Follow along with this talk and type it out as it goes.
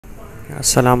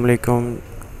अस्सलाम वालेकुम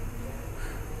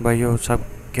भाइयों, सब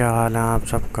क्या हाल है आप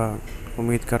सबका।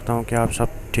 उम्मीद करता हूँ कि आप सब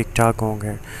ठीक ठाक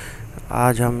होंगे।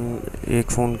 आज हम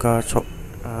एक फ़ोन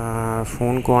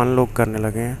को अनलॉक करने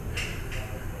लगे हैं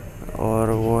और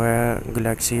वो है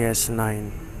गलेक्सी S9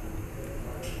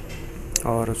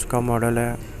 और उसका मॉडल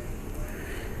है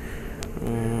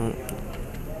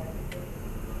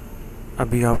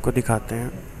अभी आपको दिखाते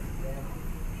हैं।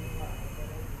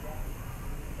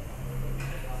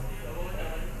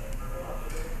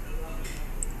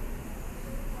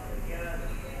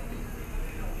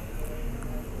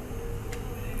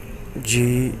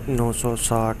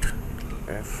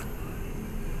 G960F।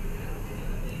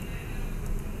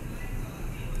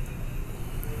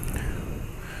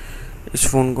 इस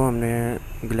फ़ोन को हमने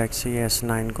गलेक्सी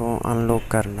S9 को अनलॉक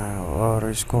करना है और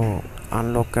इसको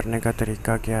अनलॉक करने का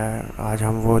तरीका क्या है आज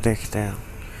हम वो देखते हैं।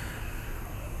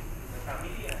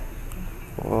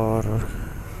 और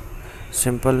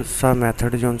सिंपल सा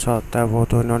मेथड जो सा होता है वो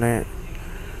तो इन्होंने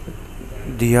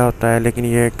दिया होता है, लेकिन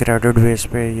ये क्रेडिट बेस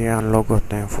पे ये अनलॉक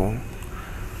होते हैं फ़ोन।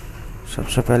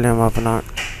 सबसे पहले हम अपना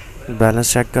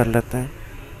बैलेंस चेक कर लेते हैं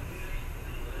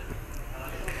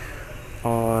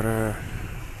और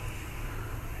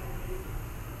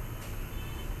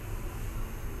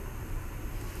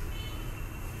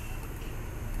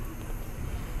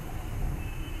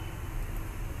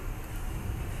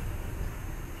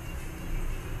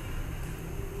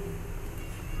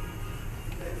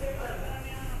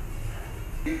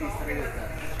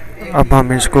अब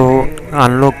हम इसको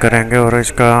अनलॉक करेंगे और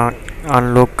इसका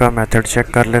अनलॉक का मेथड चेक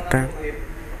कर लेते हैं।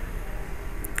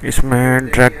 इसमें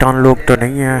डायरेक्ट अनलॉक तो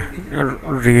नहीं है,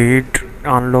 रीड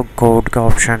अनलॉक कोड का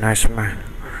ऑप्शन है इसमें।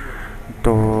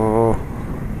 तो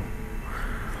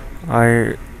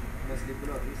आए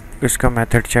इसका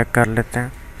मेथड चेक कर लेते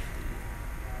हैं।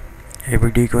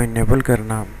 एवीडी को इनेबल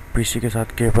करना, पीसी के साथ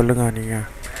केबल लगानी है,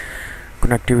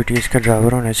 कनेक्टिविटी इसका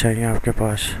ड्राइवर होने चाहिए आपके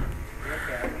पास।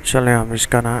 चलें हम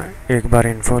इसका ना एक बार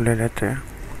इन्फो ले लेते हैं।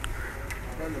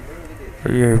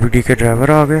 ये एवीडी के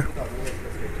ड्राइवर आ गए।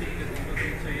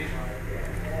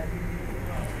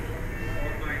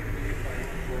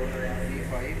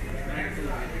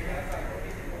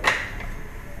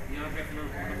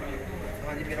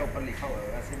 मेरा ऊपर लिखा हुआ है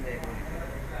वैसे मैं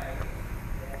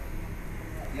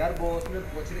यार बॉस में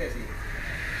पूछ रहे थे।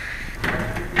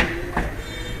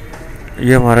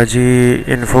 ये हमारा जी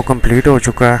इन्फो कंप्लीट हो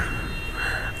चुका है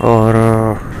और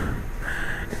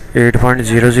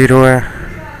 8.00 है।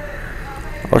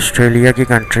 ऑस्ट्रेलिया की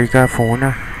कंट्री का फ़ोन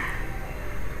है,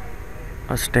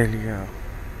 ऑस्ट्रेलिया।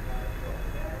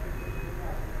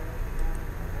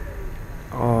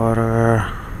 और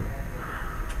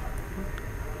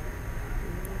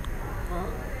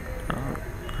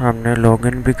हमने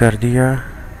लॉगिन भी कर दिया।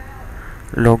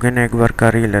 लॉगिन एक बार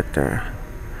कर ही लेते हैं।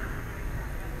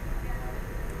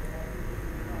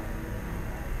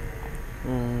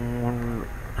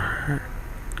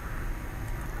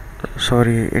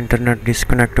 सॉरी, इंटरनेट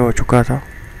डिस्कनेक्ट हो चुका था।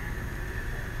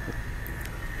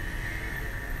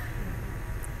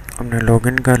 हमने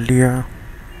लॉगिन कर लिया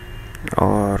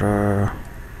और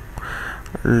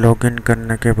लॉगिन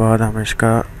करने के बाद हम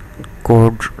इसका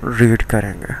कोड रीड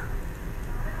करेंगे।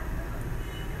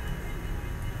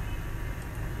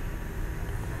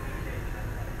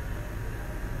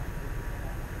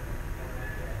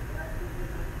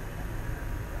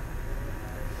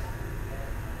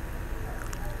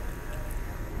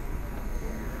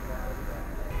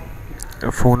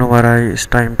 फ़ोन हमारा इस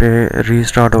टाइम पे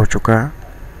रीस्टार्ट हो चुका है।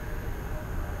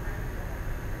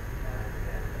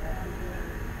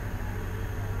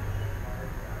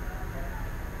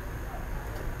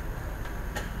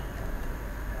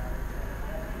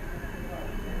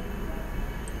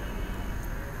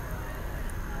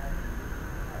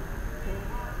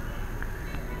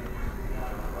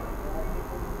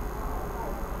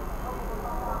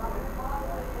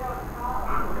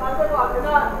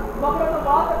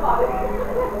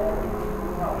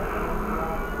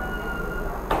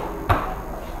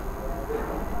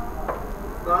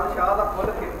 शाह का फुल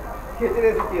खिंच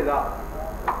रहे थे चीज़ा।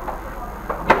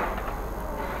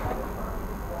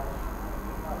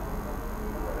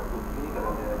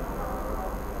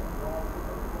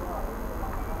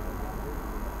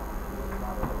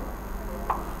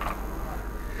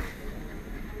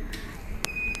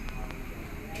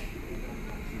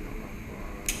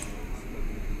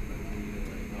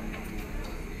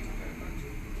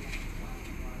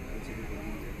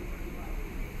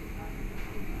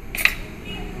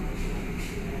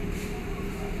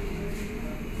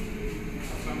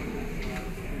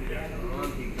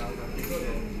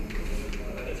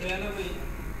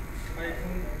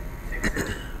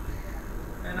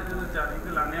 चार्जिंग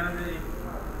से लाने ना जी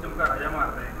चमकारा जा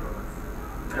मारता है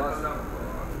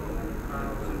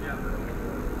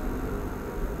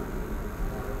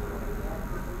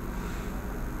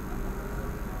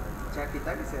चेक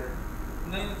किया किसी ने?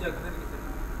 नहीं चेक नहीं किसी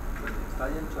ने।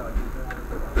 साजन चार्जिंग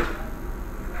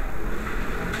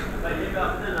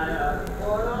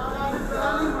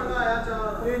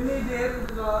इतनी देर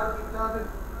इंतजार कितना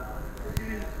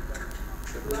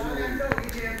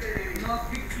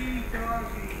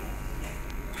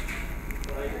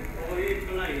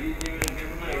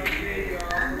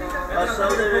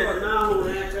ਅਸਲ ਦੇ ਵਿੱਚ ਨਾ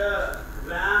ਹੋਣੇ ਚ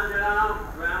ਵੈਨ ਜਿਹੜਾ ਨਾ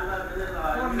ਵੈਨ ਦਾ ਬਿਜ਼ਨਸ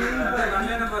ਆ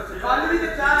ਕੱਲ ਵੀ ਤੇ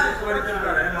ਚਾਹ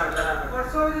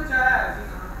ਪਰਸੋਂ ਵੀ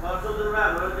ਚਾਹ ਪਰਸੋਂ ਤੋਂ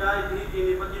ਰੈਗੂਲਰ ਚਾਹ ਇਤਨੀ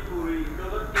ਚੀਨੀ ਪੱਤੀ ਪੂਰੀ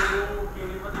ਜਦੋਂ ਤੈਨੂੰ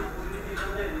ਚੀਨੀ ਪੱਤੀ ਪੂਰੀ ਦੀ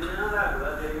ਚੀਜ਼ਾਂ ਦੇ ਦਿੰਦੇ ਨਾ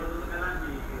ਰੈਗੂਲਰ ਦੇ ਉਹ ਤਾਂ ਕਹਿਣਾ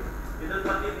ਠੀਕ ਹੈ ਜਦੋਂ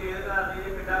ਪੱਤੀ ਤੇਲ ਕਰਦੀ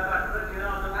ਹੈ ਮਿੱਠਾ ਘੱਟ ਰੱਖਿਆ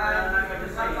ਉਹਨਾਂ ਨੂੰ ਨਾ ਕਿ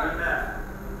ਸਹੀ ਹੁੰਦਾ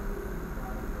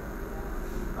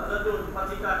ਅਦਰ ਤੋਂ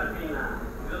ਪੱਤੀ ਘੱਟ ਪੀਣਾ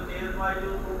ਜਦੋਂ ਤੇਲ ਪਾਈ ਜੋ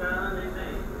ਤੂੰ ਕਹਿਣਾ ਨਹੀਂ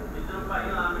ਸਹੀ ਜਿੱਦੋਂ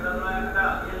ਭਾਈ ਨਾ ਮਿੱਠਾ ਲਾਇਆ ਘਟਾ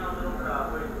ਕੇ ਨਾ ਉਹਨੂੰ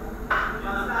ਖਰਾਬ ਹੋਏ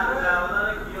ਜਦੋਂ ਨਾ ਉਹਨਾਂ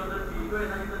ਨੇ ਕੀ ਉਹਦਾ ਠੀਕ ਹੋਏ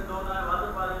ਨਹੀਂ ਤਾਂ ਦੋ ਦਿਨ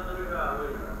ਵੱਧ ਪਾ ਦੇ ਉਹਨੂੰ ਖਰਾਬ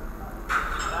ਹੋਏ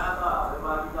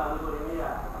ਬਾਕੀ ਗੱਲ ਕੋਈ ਨਹੀਂ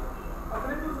ਆ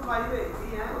अपने तो सफाई देखी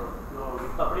है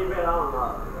अपनी मेरा होना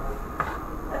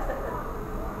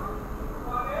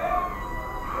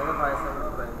मेरे भाई से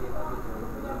बनाएंगे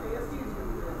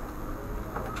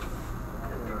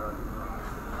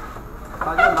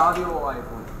साजा ला दियो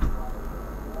आईफोन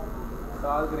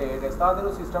साल ग्रेड है साथ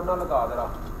में सिस्टम ना लगा दे रहा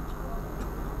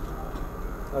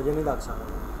अजय नहीं लग सकता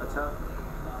अच्छा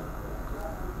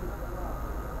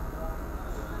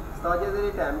साजा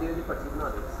तेरी टाइम दी पर्ची बना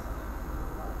दे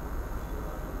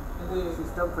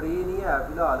सिस्टम फ्री नहीं है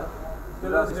फिलहाल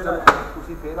ਜਿਹੜਾ ਸਿਸਟਮ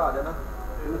ਤੁਸੀਂ ਫੇਰ ਆ ਜਾਣਾ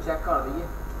ਇਹਨੂੰ ਚੈੱਕ ਕਰ ਦਈਏ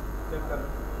ਚੈੱਕ ਕਰ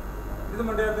ਇਹ ਤਾਂ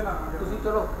ਮੰਡੇ ਦੇ ਨਾ ਤੁਸੀਂ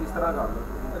ਚਲੋ ਇਸ ਤਰ੍ਹਾਂ ਕਰ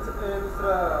ਲਓ ਅੱਛਾ ਇਹ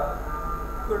ਦੂਸਰਾ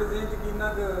ਤੁਹਾਡੇ ਦੇ ਯਕੀਨਾਂ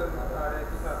ਆ ਰਿਹਾ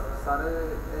ਕਿ ਸਾਰੇ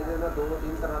ਇਹਦੇ ਨਾਲ ਦੋ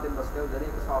ਤਿੰਨ ਤਰ੍ਹਾਂ ਦੇ ਮਸਲੇ ਹੁੰਦੇ ਨੇ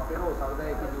ਇੱਕ ਸੌਫਟਵੇਅਰ ਹੋ ਸਕਦਾ ਹੈ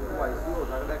ਇੱਕ YouTube IC ਹੋ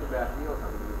ਸਕਦਾ ਹੈ ਇੱਕ ਬੈਟਰੀ ਹੋ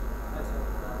ਸਕਦੀ ਹੈ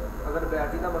ਅੱਛਾ ਅਗਰ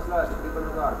ਬੈਟਰੀ ਦਾ ਮਸਲਾ ਹੈ ਤਕਰੀਬਨ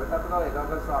 1000 ਰੁਪਏ ਤੱਕ ਦਾ ਹੋਏਗਾ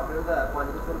ਅਗਰ ਸੌਫਟਵੇਅਰ ਦਾ ਹੈ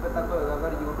 500 ਰੁਪਏ ਤੱਕ ਹੋਏਗਾ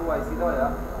ਅਗਰ YouTube IC ਦਾ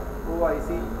ਹੋਇਆ ਉਹ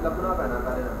IC ਲੱਭਣਾ ਪੈਣਾ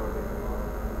ਕਾਲੇ ਨੰਬਰ ਤੇ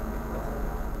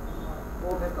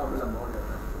ਉਹ ਫਿਰ ਕੰਮ ਲੰਬਾ ਹੋ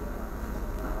ਜਾਂਦਾ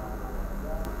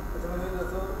ਅੱਛਾ ਮੈਨੂੰ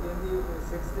ਦੱਸੋ ਇਹਦੀ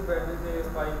 6 ਦੀ ਬੈਟਰੀ ਤੇ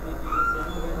 5 ਦੀ ਕੀ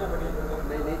ਸੇਮ ਹੋਣੀ ਜਾਂ ਬੜੀ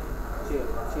ਹੁੰਦੀ ਨਹੀਂ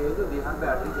 6 ਹੁੰਦੀ ਹੈ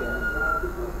ਬੈਟਰੀ ਚਾਹੀਦੀ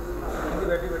ਇਹਦੀ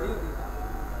ਬੈਟਰੀ ਵੱਡੀ ਹੁੰਦੀ ਹੈ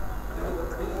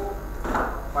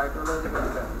 5 ਦੀ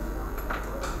ਬੈਟਰੀ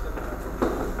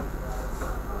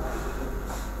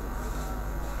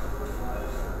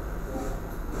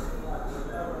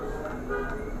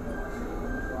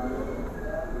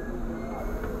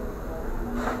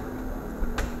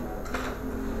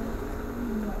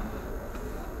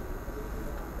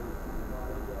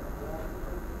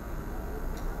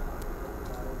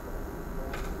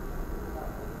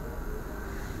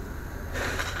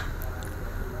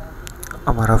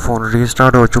हमारा फ़ोन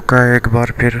रीस्टार्ट हो चुका है एक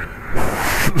बार फिर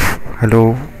हेलो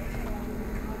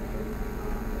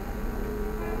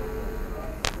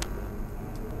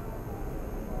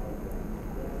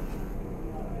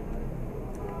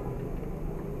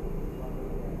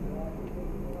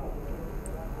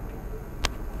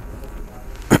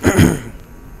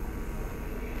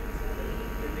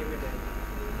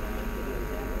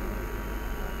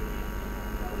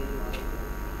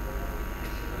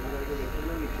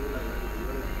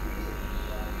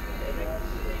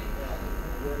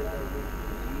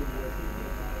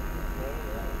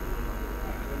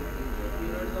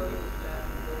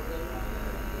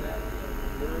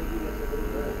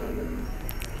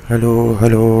हेलो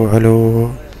हेलो हेलो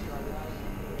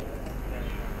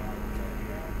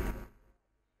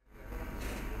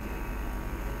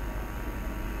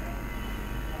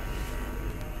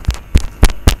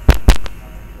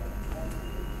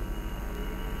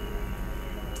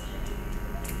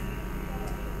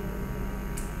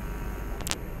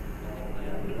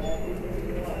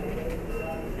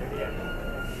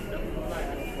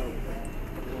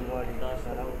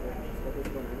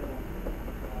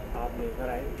आप लेकर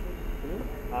आए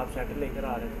आप सेट लेकर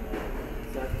आ रहे थे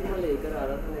सेट में लेकर आ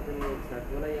रहा था लेकिन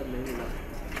सेट वाला ही अब नहीं मिला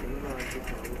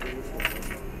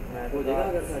मैं हो जाएगा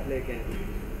अगर सेट लेके आए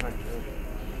अच्छा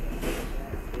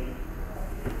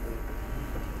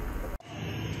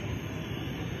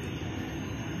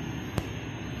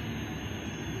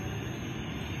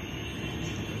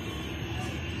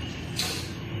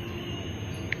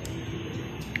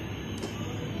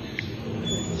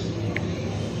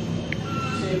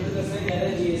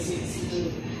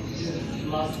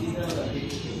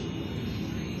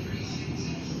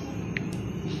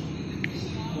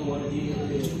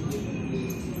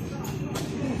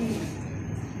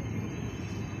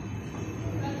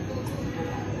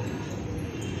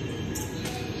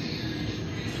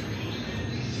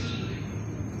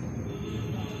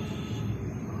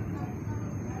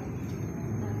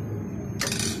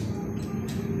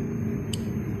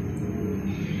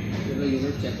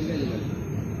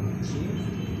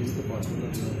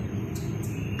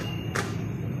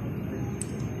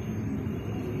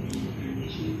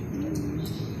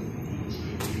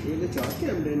ये 4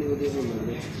 कैमरे ने ਉਹਦੇ ਹੋਣੇ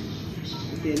ਨੇ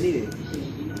 3 ਹੀ ਨੇ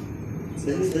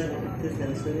सेंसर है ये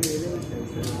सेंसर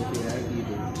है की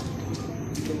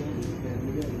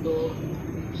तो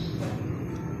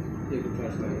एक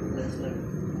फ्लैश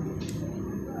लाइट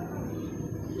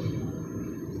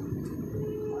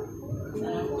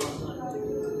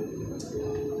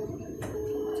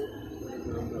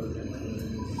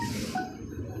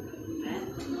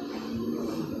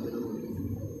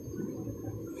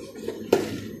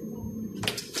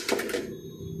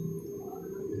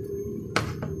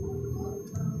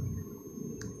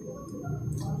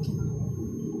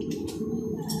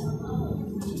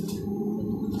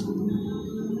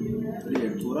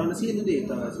थोड़ा नसी इन्हें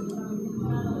देता वैसे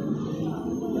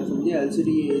मैं समझे LCD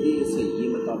ये सही है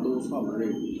मतलब 200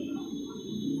 रेट